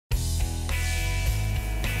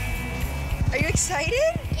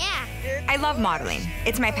excited? Yeah. I love modeling.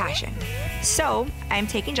 It's my passion. So I'm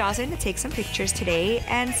taking Jocelyn to take some pictures today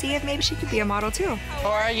and see if maybe she could be a model too. How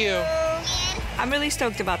are you? I'm really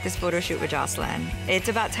stoked about this photo shoot with Jocelyn. It's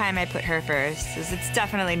about time I put her first, because it's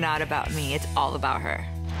definitely not about me. It's all about her.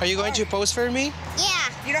 Are you going to pose for me?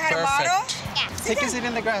 Yeah. You know how to Perfect. model? Yeah. Take a seat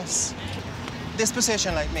in the grass. This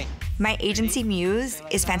position like me. My agency Muse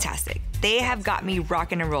is fantastic. They have got me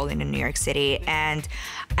rocking and rolling in New York City, and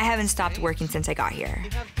I haven't stopped working since I got here.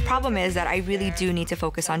 Problem is that I really do need to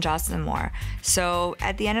focus on Jocelyn more. So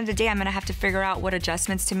at the end of the day, I'm gonna have to figure out what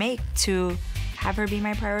adjustments to make to have her be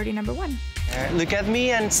my priority number one. Look at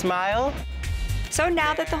me and smile. So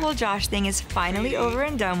now that the whole Josh thing is finally over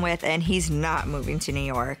and done with and he's not moving to New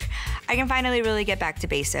York, I can finally really get back to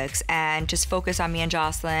basics and just focus on me and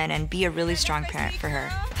Jocelyn and be a really strong parent for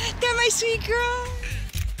her. They're my sweet girl.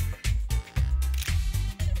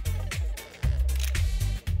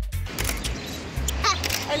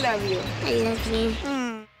 I love you. I love you.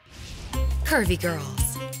 Curvy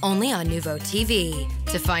Girls, only on NUVOtv.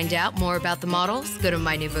 To find out more about the models, go to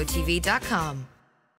mynuvotv.com.